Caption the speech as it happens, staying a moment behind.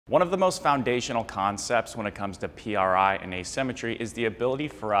One of the most foundational concepts when it comes to PRI and asymmetry is the ability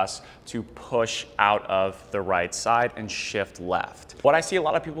for us to push out of the right side and shift left. What I see a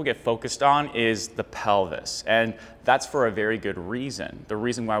lot of people get focused on is the pelvis, and that's for a very good reason. The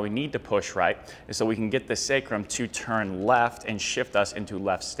reason why we need to push right is so we can get the sacrum to turn left and shift us into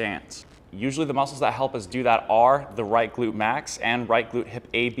left stance. Usually the muscles that help us do that are the right glute max and right glute hip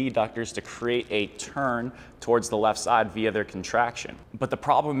abductors to create a turn towards the left side via their contraction. But the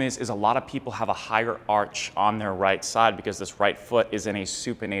problem is a lot of people have a higher arch on their right side because this right foot is in a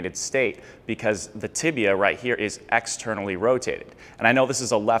supinated state because the tibia right here is externally rotated. And I know this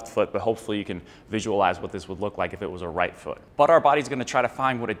is a left foot, but hopefully you can visualize what this would look like if it was a right foot. But our body's gonna try to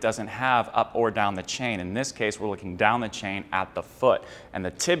find what it doesn't have up or down the chain. In this case, we're looking down the chain at the foot. And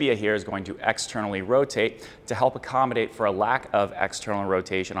the tibia here is going to externally rotate to help accommodate for a lack of external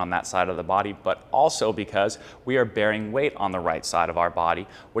rotation on that side of the body, but also because we are bearing weight on the right side of our body,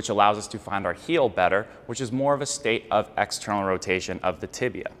 which allows us to find our heel better, which is more of a state of external rotation of the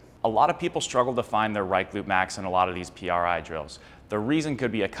tibia. A lot of people struggle to find their right glute max in a lot of these PRI drills. The reason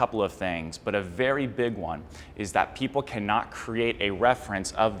could be a couple of things, but a very big one is that people cannot create a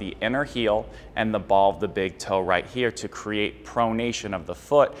reference of the inner heel and the ball of the big toe right here to create pronation of the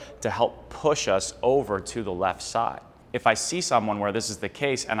foot to help push us over to the left side. If I see someone where this is the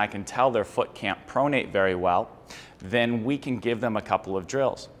case and I can tell their foot can't pronate very well, then we can give them a couple of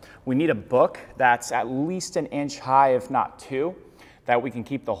drills. We need a book that's at least an inch high, if not two, that we can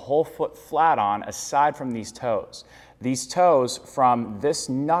keep the whole foot flat on aside from these toes. These toes from this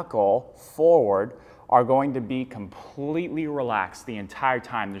knuckle forward are going to be completely relaxed the entire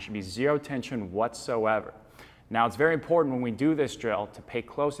time. There should be zero tension whatsoever. Now, it's very important when we do this drill to pay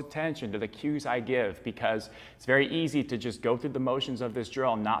close attention to the cues I give because it's very easy to just go through the motions of this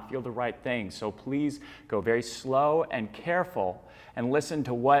drill and not feel the right thing. So please go very slow and careful and listen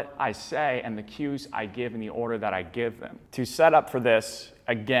to what I say and the cues I give in the order that I give them. To set up for this,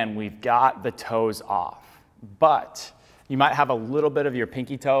 again, we've got the toes off, but you might have a little bit of your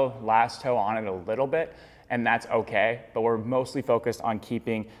pinky toe, last toe on it a little bit, and that's okay, but we're mostly focused on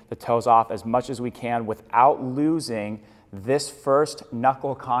keeping the toes off as much as we can without losing this first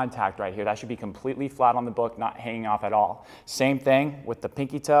knuckle contact right here. That should be completely flat on the book, not hanging off at all. Same thing with the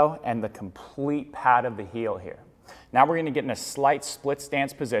pinky toe and the complete pad of the heel here. Now we're gonna get in a slight split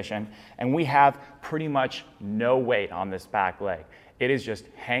stance position, and we have pretty much no weight on this back leg. It is just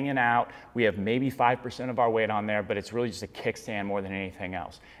hanging out. We have maybe 5% of our weight on there, but it's really just a kickstand more than anything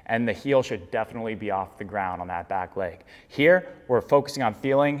else. And the heel should definitely be off the ground on that back leg. Here, we're focusing on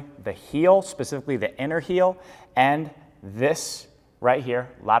feeling the heel, specifically the inner heel, and this right here,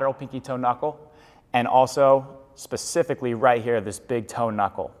 lateral pinky toe knuckle, and also specifically right here, this big toe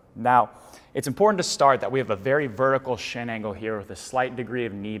knuckle. Now, it's important to start that we have a very vertical shin angle here with a slight degree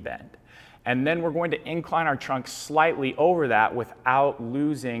of knee bend. And then we're going to incline our trunk slightly over that without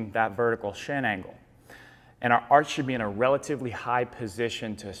losing that vertical shin angle. And our arch should be in a relatively high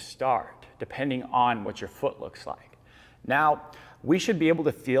position to start, depending on what your foot looks like. Now, we should be able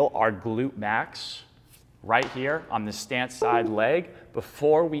to feel our glute max right here on the stance side leg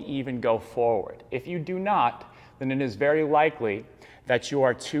before we even go forward. If you do not, then it is very likely that you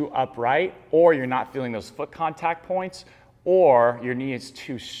are too upright, or you're not feeling those foot contact points, or your knee is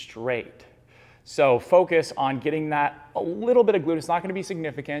too straight. So focus on getting that a little bit of glute. It's not going to be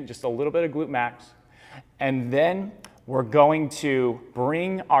significant, just a little bit of glute max. And then we're going to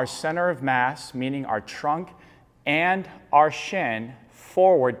bring our center of mass, meaning our trunk and our shin,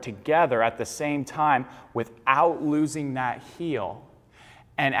 forward together at the same time without losing that heel.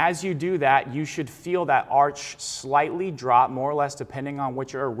 And as you do that, you should feel that arch slightly drop, more or less depending on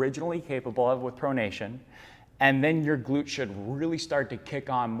what you're originally capable of with pronation. And then your glute should really start to kick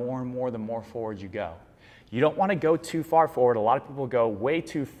on more and more the more forward you go. You don't want to go too far forward. A lot of people go way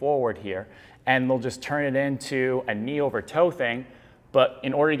too forward here, and they'll just turn it into a knee over toe thing. But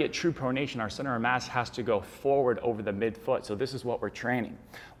in order to get true pronation, our center of mass has to go forward over the midfoot. So this is what we're training.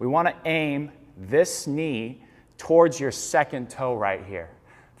 We want to aim this knee towards your second toe right here.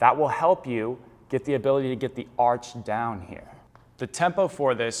 That will help you get the ability to get the arch down here. The tempo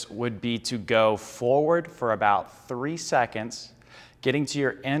for this would be to go forward for about 3 seconds, getting to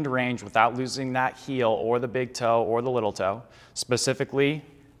your end range without losing that heel or the big toe or the little toe, specifically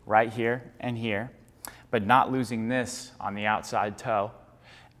right here and here, but not losing this on the outside toe.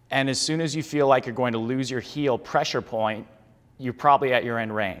 And as soon as you feel like you're going to lose your heel pressure point, you're probably at your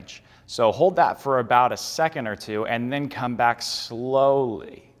end range. So hold that for about a second or two and then come back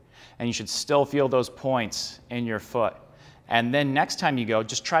slowly. And you should still feel those points in your foot. And then next time you go,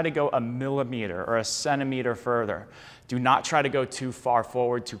 just try to go a millimeter or a centimeter further. Do not try to go too far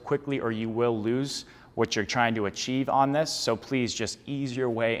forward too quickly, or you will lose what you're trying to achieve on this. So please just ease your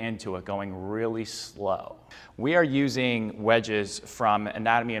way into it, going really slow. We are using wedges from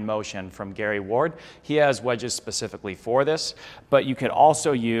Anatomy in Motion from Gary Ward. He has wedges specifically for this, but you could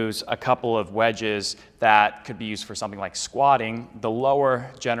also use a couple of wedges that could be used for something like squatting. The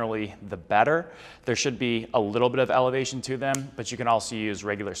lower, generally, the better. There should be a little bit of elevation to them, but you can also use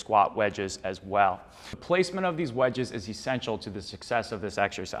regular squat wedges as well. The placement of these wedges is essential to the success of this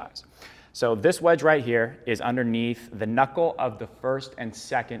exercise. So this wedge right here is underneath the knuckle of the first and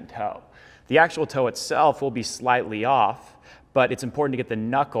second toe. The actual toe itself will be slightly off, but it's important to get the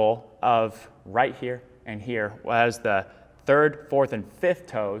knuckle of right here and here, whereas the third, fourth, and fifth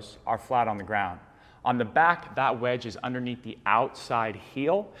toes are flat on the ground. On the back, that wedge is underneath the outside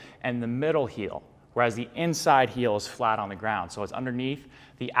heel and the middle heel, whereas the inside heel is flat on the ground. So it's underneath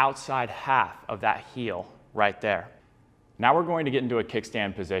the outside half of that heel right there. Now we're going to get into a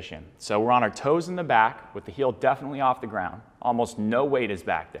kickstand position. So we're on our toes in the back with the heel definitely off the ground. Almost no weight is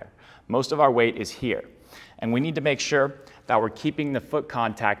back there. Most of our weight is here. And we need to make sure that we're keeping the foot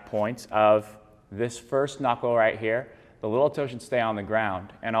contact points of this first knuckle right here. The little toe should stay on the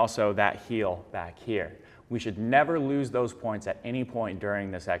ground, and also that heel back here. We should never lose those points at any point during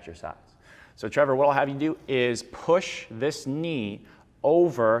this exercise. So Trevor, what I'll have you do is push this knee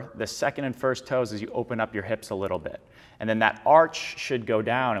over the second and first toes as you open up your hips a little bit. And then that arch should go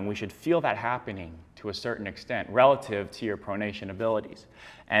down, and we should feel that happening to a certain extent relative to your pronation abilities.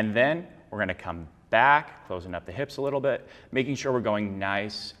 And then we're gonna come back, closing up the hips a little bit, making sure we're going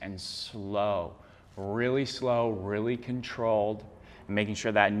nice and slow, really controlled, making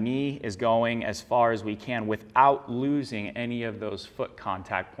sure that knee is going as far as we can without losing any of those foot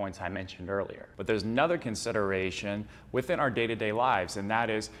contact points I mentioned earlier. But there's another consideration within our day-to-day lives, and that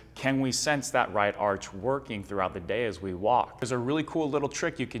is, can we sense that right arch working throughout the day as we walk? There's a really cool little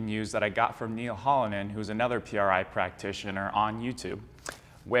trick you can use that I got from Neil Hallinan, who's another PRI practitioner on YouTube,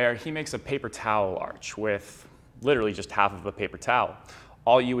 where he makes a paper towel arch with literally just half of a paper towel.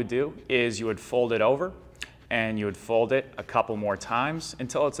 All you would do is you would fold it over, and you would fold it a couple more times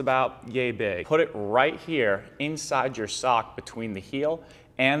until it's about yay big. Put it right here inside your sock between the heel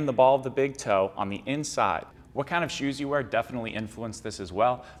and the ball of the big toe on the inside. What kind of shoes you wear definitely influence this as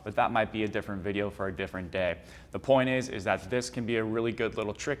well, but that might be a different video for a different day. The point is that this can be a really good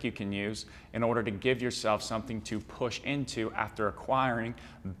little trick you can use in order to give yourself something to push into after acquiring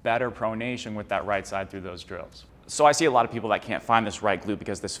better pronation with that right side through those drills. So I see a lot of people that can't find this right glute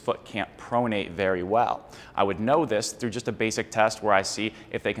because this foot can't pronate very well. I would know this through just a basic test where I see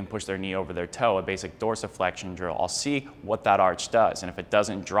if they can push their knee over their toe, a basic dorsiflexion drill. I'll see what that arch does, and if it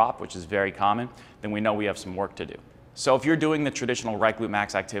doesn't drop, which is very common, then we know we have some work to do. So if you're doing the traditional right glute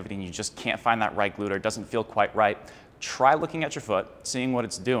max activity and you just can't find that right glute or it doesn't feel quite right, try looking at your foot, seeing what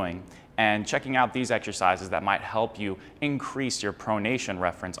it's doing, and checking out these exercises that might help you increase your pronation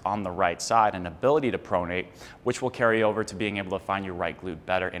reference on the right side and ability to pronate, which will carry over to being able to find your right glute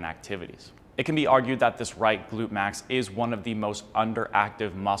better in activities. It can be argued that this right glute max is one of the most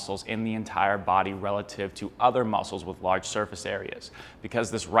underactive muscles in the entire body relative to other muscles with large surface areas,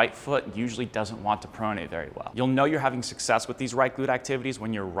 because this right foot usually doesn't want to pronate very well. You'll know you're having success with these right glute activities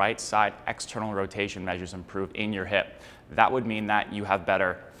when your right side external rotation measures improve in your hip. That would mean that you have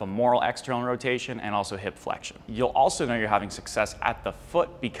better femoral external rotation and also hip flexion. You'll also know you're having success at the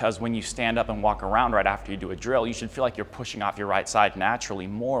foot because when you stand up and walk around right after you do a drill, you should feel like you're pushing off your right side naturally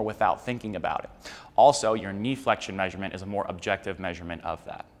more without thinking about it. Also, your knee flexion measurement is a more objective measurement of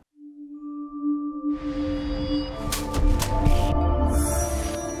that.